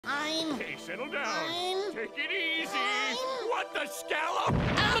Okay, settle down. Fine. Take it easy. Fine. What the scallop?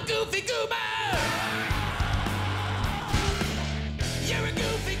 I'm a goofy goober! You're a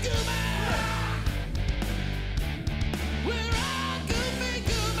goofy goober! We're all goofy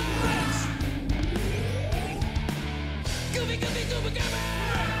goobers! Goofy, goofy, goober, goober!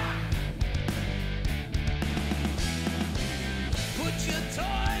 Put your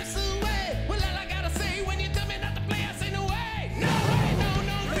toys away! Well, all I gotta say when you tell me not to play, I say no way! No way, no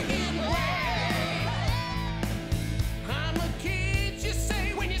freaking way! I'm a kid, you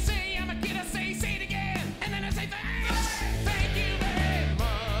say. When you say I'm a kid, I say it again. And then I say thanks! Thank you very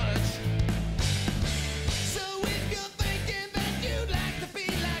much! So if you're thinking that you'd like to be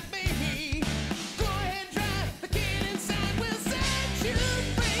like me, go ahead and try. The kid inside will set you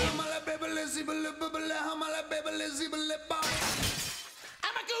free. I'm a baby, lizzy, I'm a baby, lizzy,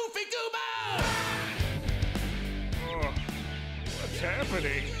 I'm a goofy goober! Oh, what's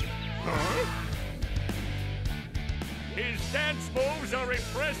happening? Huh? His dance moves are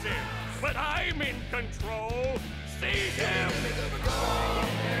impressive, but I'm in control. Seize him!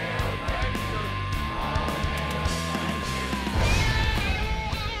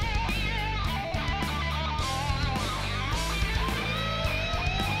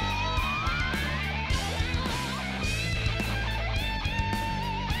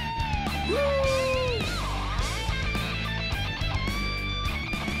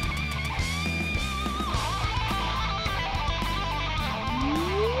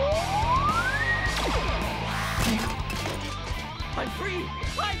 I'm free!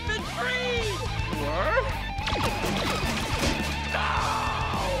 I've been freed! What? No!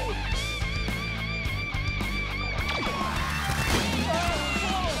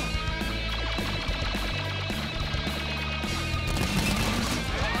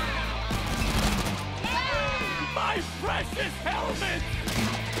 My precious helmet!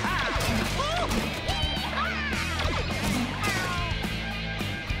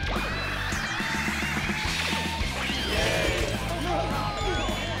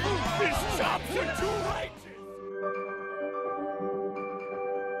 His chops are too right